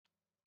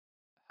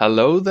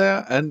Hello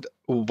there, and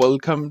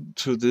welcome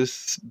to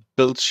this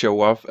build show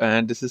off.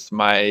 And this is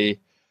my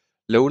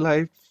low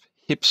life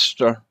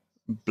hipster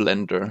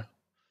blender,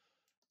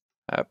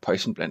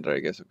 poison blender, I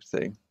guess I could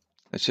say.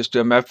 Let's just do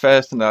a map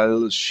fast, and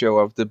I'll show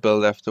off the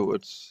build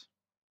afterwards.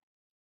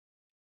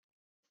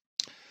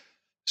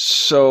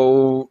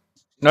 So,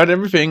 not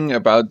everything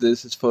about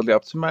this is fully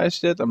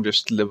optimized yet. I'm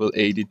just level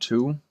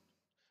 82.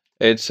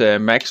 It's a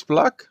max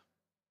block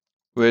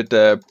with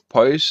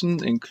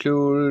poison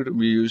included.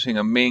 We're using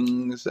a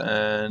Mings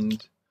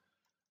and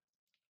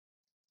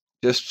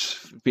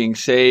just being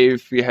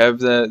safe, we have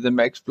the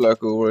max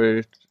block over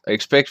it. I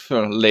expect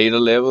for later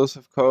levels,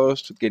 of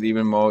course, to get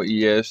even more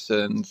ES,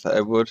 and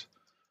I would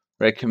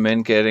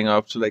recommend getting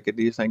up to like at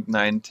least like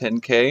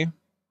 9-10k.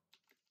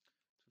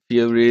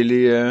 Feel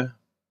really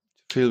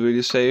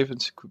safe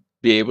and to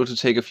be able to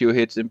take a few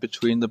hits in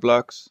between the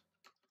blocks.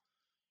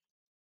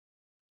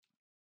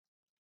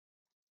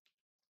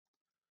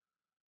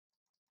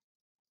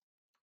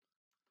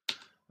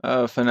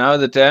 For now,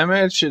 the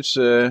damage it's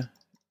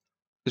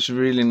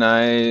really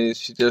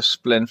nice. You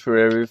just blend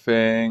through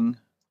everything.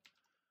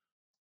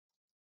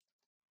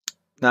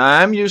 Now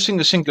I'm using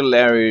the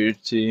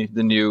Singularity,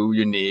 the new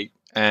unique,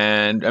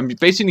 and I'm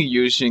basically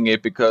using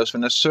it because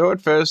when I saw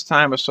it first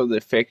time, I saw the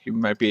effect. You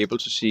might be able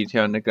to see it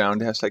here on the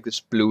ground. It has like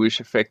this bluish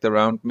effect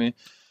around me.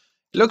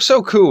 It looks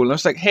so cool. I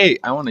was like, hey,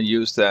 I want to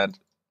use that.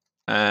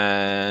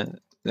 And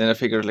then I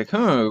figured like,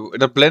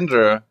 the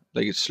blender,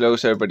 like it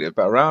slows everybody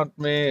around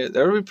me.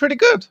 That would be pretty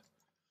good.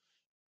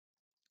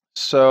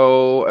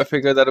 So I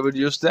figured that I would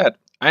use that.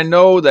 I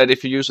know that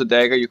if you use a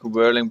dagger, you can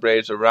whirling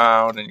blades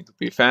around and you could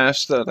be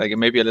faster, like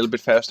maybe a little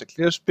bit faster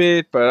clear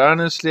speed, but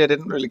honestly, I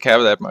didn't really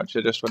care that much.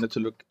 I just wanted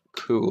to look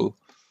cool.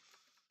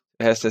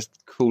 It has this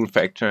cool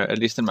factor, at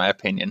least in my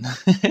opinion.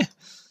 It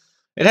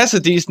has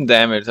a decent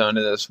damage on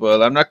it as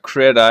well. I'm not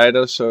crit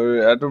either,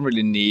 so I don't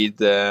really need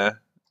the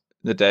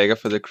dagger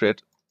for the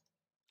crit.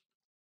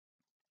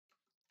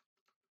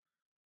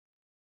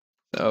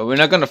 So we're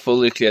not gonna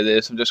fully clear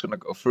this. I'm just gonna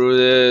go through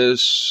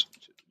this.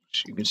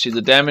 You can see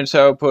the damage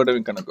output, and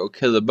we're gonna go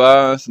kill the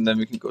boss, and then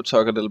we can go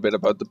talk a little bit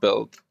about the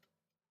build.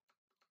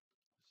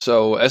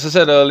 So, as I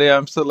said earlier,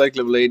 I'm still like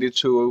level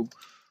 82.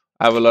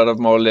 I have a lot of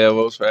more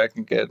levels where I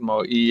can get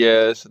more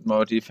ES and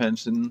more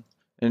defense in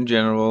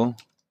general.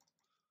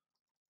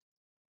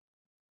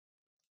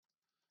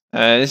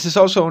 This is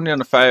also only on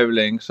a 5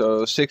 link,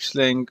 so 6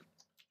 link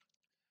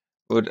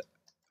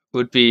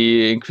would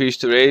be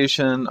increased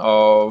duration,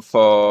 or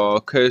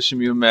for curse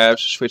immune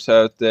maps, switch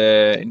out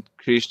the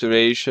increased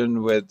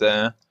duration with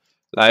the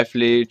life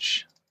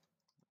leech.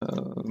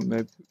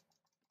 Maybe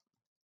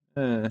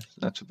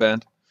not too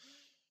bad.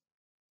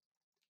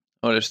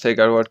 Oh, let's take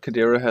out what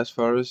Kadira has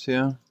for us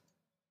here.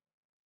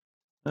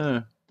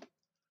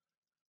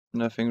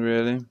 Nothing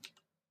really.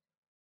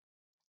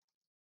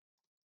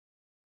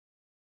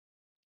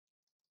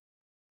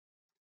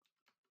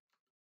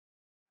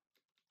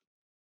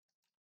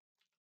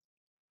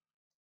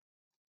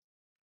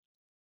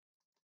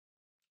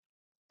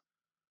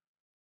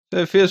 So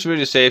it feels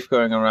really safe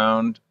going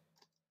around.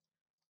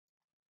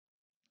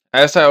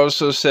 As I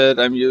also said,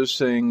 I'm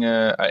using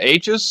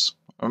Aegis.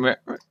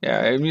 Yeah,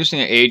 I'm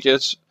using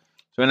Aegis.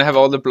 So when I have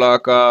all the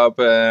block up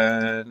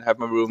and have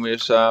my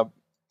roomies up,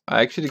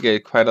 I actually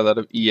get quite a lot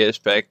of ES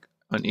back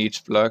on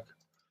each block.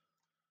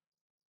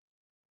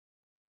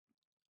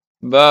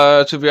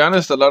 But to be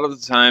honest, a lot of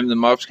the time the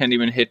mobs can't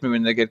even hit me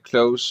when they get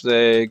close.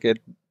 They get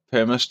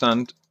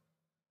perma-stunned.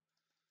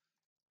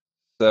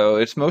 So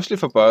it's mostly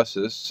for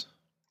bosses.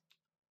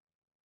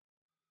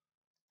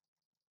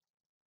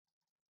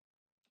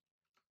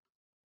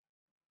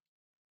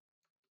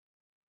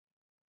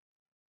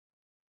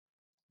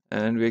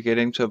 And we're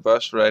getting to a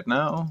boss right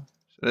now.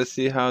 So let's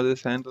see how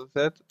this handles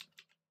it.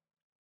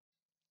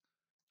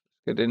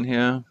 Get in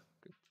here.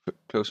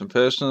 Close and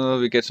personal.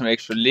 We get some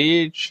extra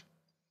leech.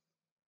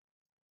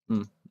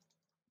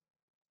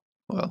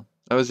 Well,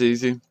 that was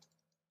easy.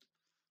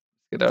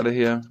 Get out of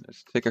here.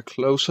 Let's take a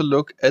closer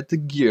look at the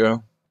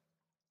gear.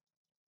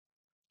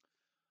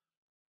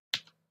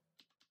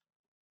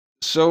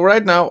 So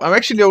right now, I'm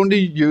actually only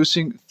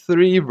using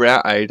 3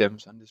 rare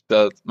items on this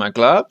build. My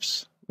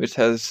gloves, which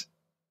has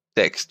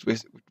Dex,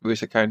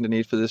 which I kind of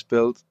need for this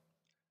build.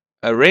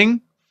 A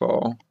ring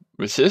for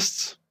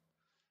resists.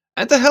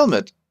 And the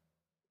helmet.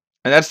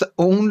 And that's the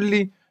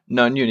only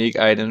non-unique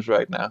items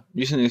right now. I'm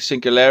using a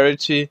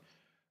Singularity,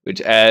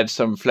 which adds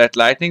some flat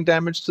lightning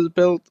damage to the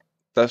build.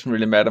 Doesn't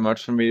really matter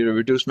much for me. The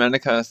reduced mana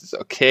cost is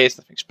okay, it's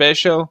nothing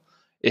special.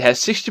 It has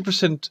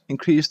 60%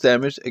 increased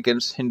damage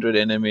against hindered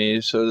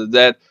enemies, so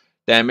that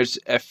damage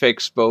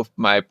affects both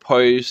my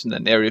poison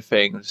and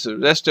everything. So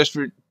that's just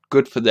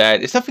good for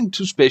that. It's nothing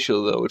too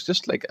special though. It's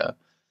just like a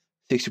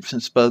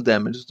 60% spell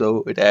damage,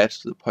 though it adds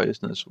to the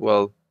poison as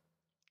well.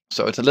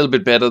 So it's a little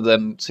bit better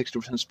than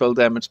 60% spell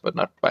damage, but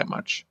not by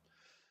much.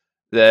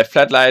 The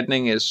flat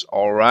lightning is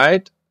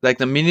alright. Like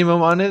the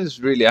minimum on it is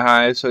really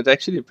high, so it's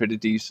actually a pretty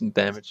decent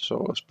damage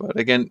source. But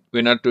again,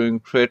 we're not doing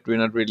crit, we're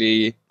not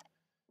really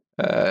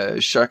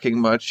shocking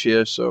much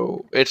here,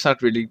 so it's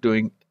not really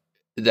doing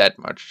that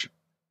much.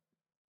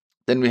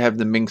 Then we have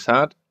the Minx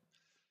Heart.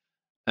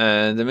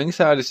 And the Minx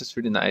Heart is just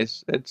really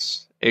nice.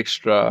 It's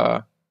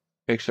extra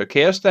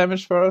chaos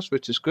damage for us,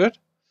 which is good.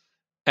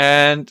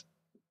 And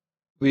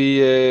we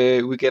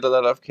get a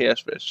lot of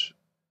chaos risk,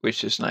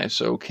 which is nice.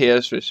 So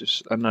chaos risk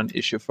is a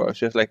non-issue for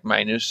us. We have like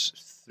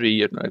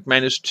 -3 or like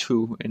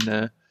 -2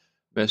 in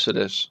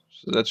Mercedes.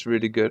 So that's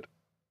really good.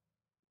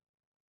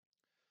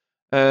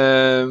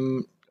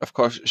 Of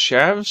course,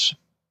 Sheriffs.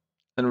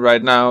 And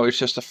right now it's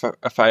just a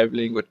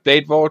 5-link with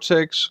Blade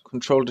Vortex,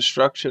 Control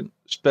Destruction,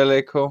 Spell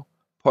Echo,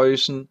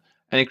 Poison,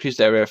 and Increased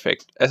Area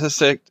Effect. As I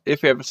said,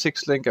 if you have a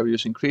 6-link, I will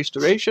use Increased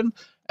Duration.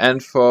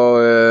 And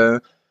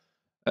for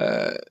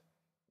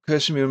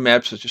Curse Immune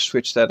maps, I just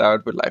switch that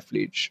out with Life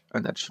Leech,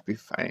 and that should be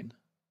fine.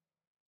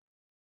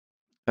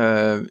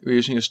 We're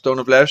using a Stone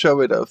of Leisure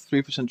with a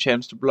 3%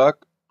 chance to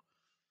block.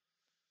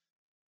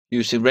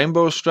 Using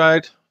Rainbow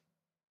Stride,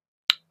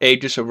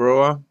 Aegis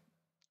Aurora.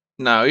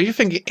 Now, if you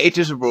think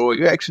Aegis Aurora,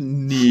 you actually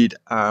need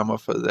armor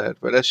for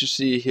that. But as you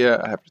see here,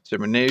 I have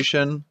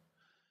Determination.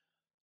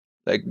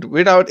 Like,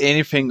 without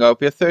anything up,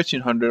 we have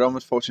 1300,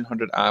 almost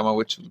 1400 armor,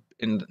 which is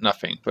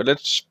nothing. But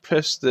let's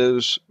press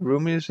those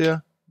roomies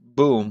here.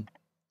 Boom.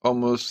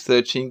 Almost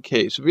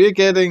 13k. So we're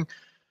getting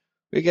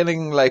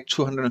like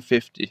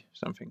 250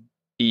 something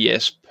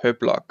ES per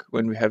block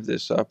when we have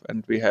this up.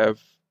 And we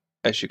have,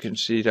 as you can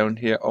see down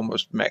here,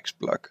 almost max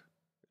block.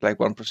 Like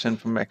 1%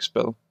 from max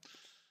spell.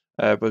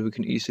 But we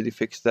can easily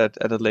fix that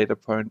at a later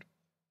point.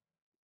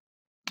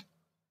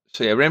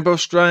 So yeah, Rainbow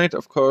Stride,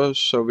 of course.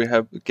 So we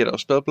have get our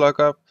spell block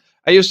up.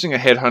 I'm using a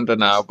Headhunter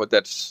now, but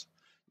that's,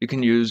 you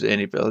can use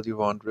any build you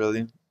want,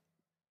 really.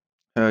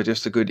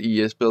 Just a good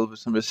ES build with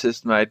some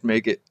resist might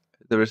make it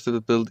the rest of the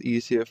build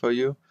easier for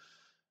you.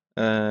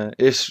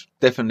 It's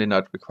definitely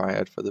not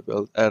required for the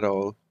build at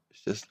all.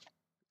 It's just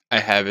I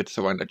have it,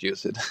 so why not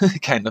use it,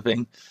 kind of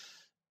thing.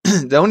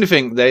 The only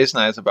thing that is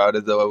nice about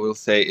it, though, I will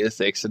say, is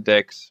the extra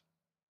dex.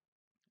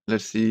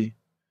 Let's see.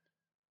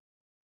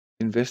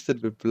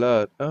 Invested with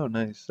blood. Oh,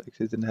 nice.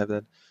 Actually, didn't have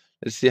that.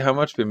 Let's see how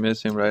much we're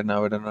missing right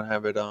now. I don't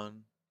have it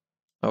on.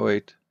 Oh,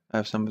 wait. I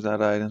have some of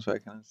that item, so I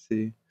can't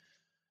see.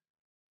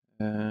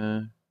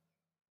 I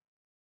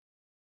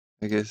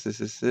guess this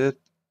is it.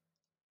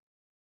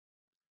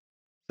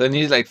 So I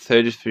need like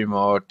 33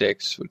 more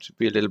decks, which would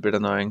be a little bit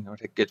annoying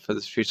what I get for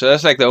this tree. So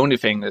that's like the only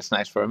thing that's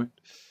nice for me.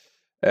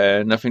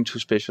 Nothing too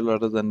special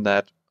other than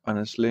that,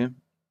 honestly.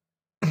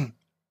 Of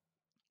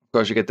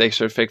course, you get the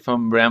extra effect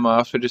from rare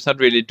mobs, but it's not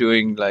really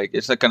doing like,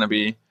 it's not gonna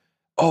be,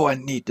 oh, I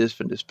need this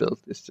for this build.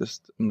 It's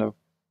just no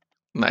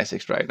nice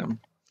extra item.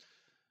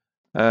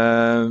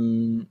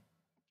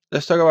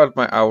 Let's talk about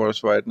my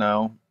hours right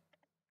now.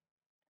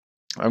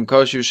 I'm of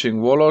course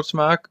using Warlord's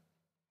Mark.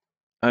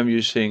 I'm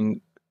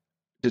using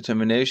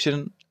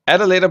Determination.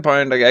 At a later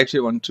point, I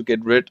actually want to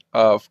get rid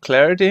of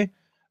Clarity,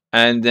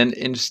 and then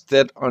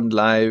instead on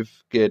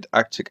live get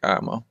Arctic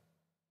Armor.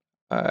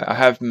 I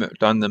have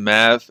done the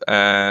math,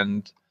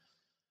 and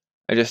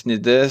I just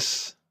need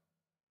this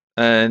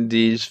and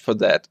these for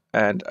that,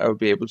 and I'll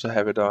be able to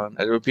have it on.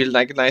 It will be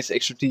like a nice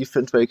extra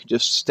defense where you can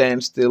just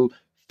stand still,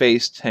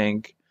 face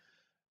tank.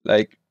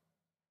 Like,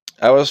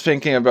 I was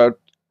thinking about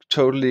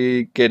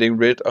totally getting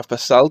rid of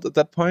Basalt at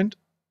that point,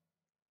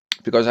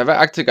 because I have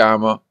Arctic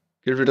Armor.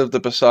 Get rid of the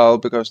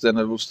Basalt, because then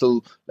I will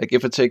still, like,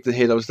 if I take the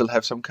hit, I will still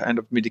have some kind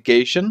of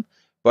mitigation.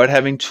 But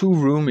having 2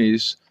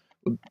 roomies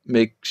will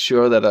make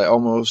sure that I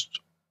almost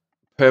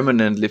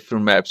permanently through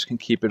maps can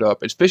keep it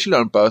up, especially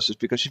on bosses,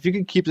 because if you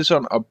can keep this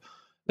on up,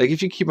 like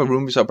if you keep my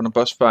roomies up on a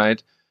boss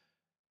fight,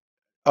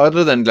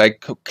 other than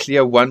like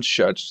clear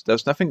one-shots,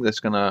 there's nothing that's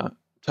gonna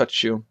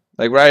touch you.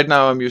 Like right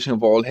now I'm using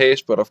Wall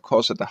Haste, but of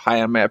course at the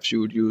higher maps you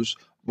would use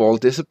Wall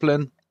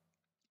Discipline.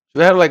 So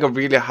we have like a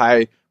really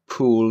high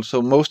pool,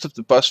 so most of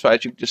the boss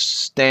fights you can just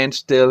stand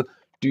still,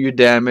 do your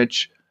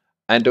damage,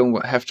 and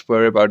don't have to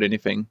worry about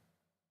anything.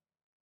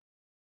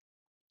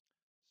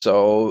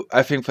 So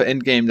I think for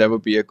endgame that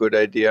would be a good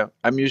idea.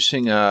 I'm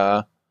using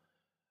a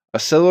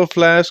silver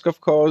flask, of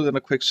course, and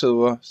a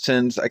quicksilver,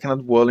 since I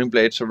cannot whirling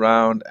blades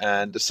around,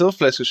 and the silver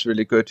flask is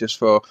really good just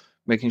for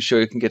making sure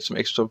you can get some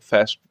extra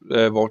fast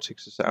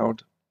vortexes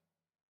out.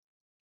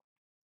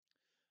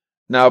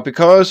 Now,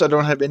 because I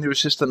don't have any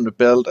resistance on the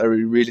belt, I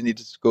really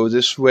needed to go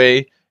this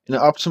way. In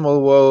an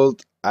optimal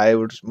world, I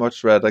would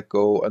much rather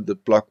go on the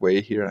block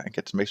way here and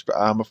get some extra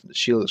armor from the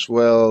shield as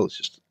well.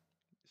 It's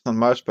not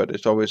much, but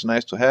it's always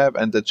nice to have.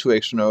 And the 2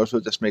 extra nodes will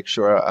just make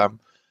sure I'm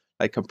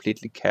like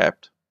completely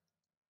capped.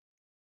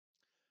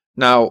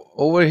 Now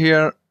over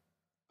here,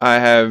 I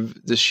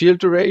have the shield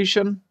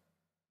duration,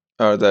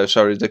 or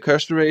the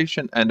curse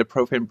duration, and the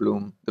profane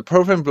bloom. The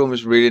profane bloom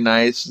is really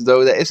nice,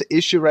 though there is an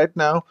issue right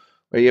now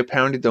where you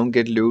apparently don't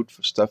get loot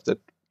for stuff that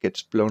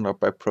gets blown up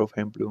by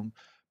profane bloom.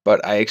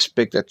 But I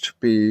expect that to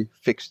be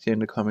fixed here in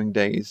the coming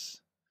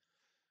days.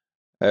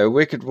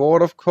 Wicked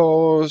Ward, of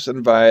course,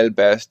 and Vile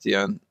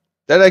Bastion.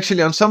 That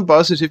actually, on some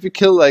bosses, if you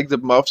kill like the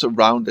mobs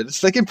around it,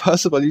 it's like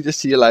impossible. You just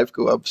see your life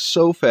go up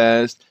so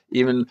fast,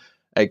 even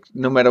like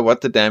no matter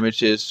what the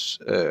damage is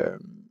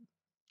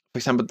For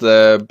example,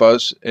 the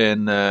boss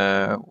in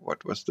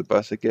what was the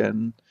boss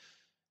again?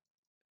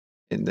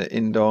 In the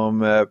indoor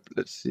map.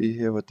 Let's see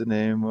here what the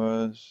name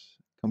was.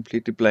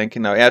 Completely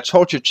blanking now. Yeah,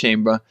 torture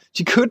chamber.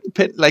 She couldn't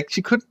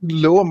she couldn't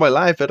lower my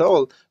life at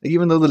all. Like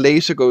even though the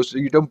laser goes,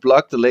 you don't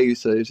block the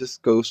laser. It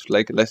just goes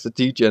like a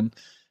degen,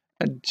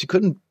 and she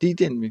couldn't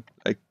degen me.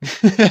 Like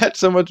I had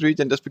so much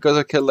regen just because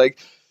I killed like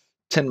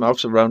 10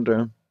 mobs around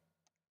her.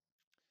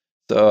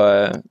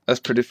 So that's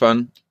pretty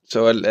fun.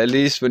 So at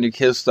least when you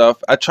kill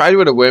stuff, I tried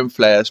with a worm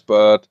flash,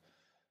 but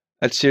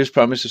that series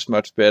promise is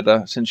much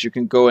better since you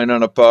can go in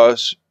on a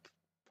boss,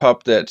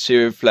 pop that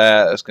series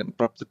flash, can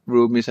pop the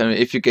rubies. I mean,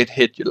 if you get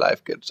hit, your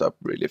life gets up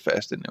really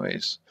fast,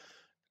 anyways.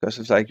 Because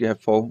it's like you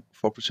have 4%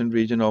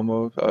 region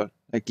almost, or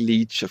like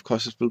leech. Of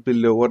course, it will be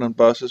lower than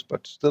bosses,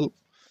 but still,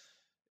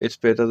 it's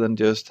better than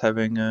just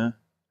having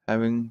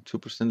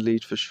 2%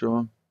 leech for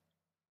sure.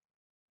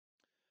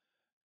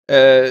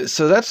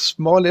 So that's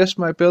more or less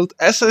my build.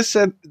 As I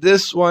said,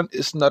 this one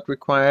is not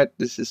required.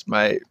 This is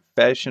my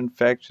fashion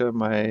factor,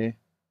 my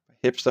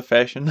hipster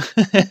fashion.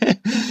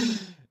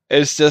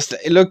 It's just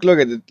look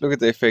at it. Look at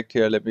the effect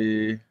here. Let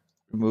me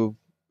remove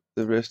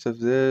the rest of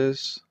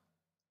this.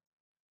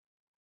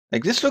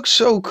 Like this looks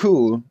so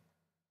cool,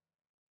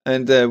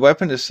 and the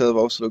weapon itself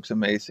also looks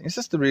amazing. It's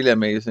just a really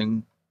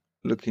amazing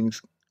looking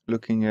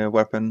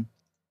weapon.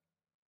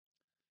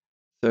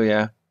 So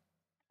yeah,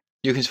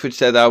 you can switch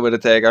that out with a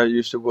dagger.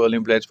 Use the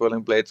whirling blades.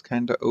 Whirling blades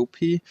kind of OP,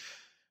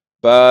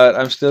 but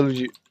I'm still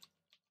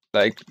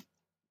like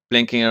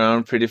blinking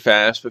around pretty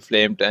fast with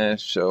flame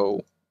dash.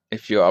 So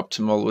if you're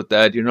optimal with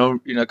that, you know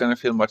you're not gonna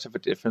feel much of a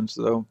difference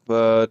though.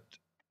 But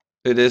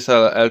it is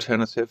an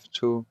alternative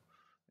to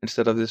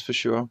instead of this for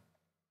sure.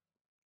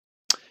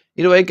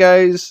 Either way,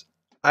 guys,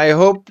 I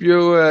hope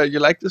you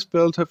like this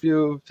build. Hope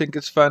you think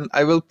it's fun.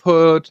 I will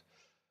put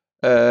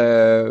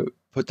the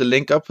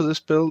link up for this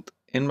build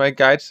in my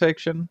guide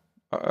section.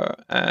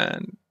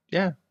 And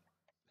yeah,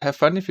 have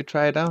fun if you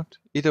try it out.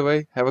 Either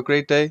way, have a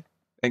great day.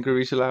 Angry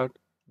Reach Aloud.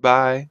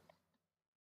 Bye.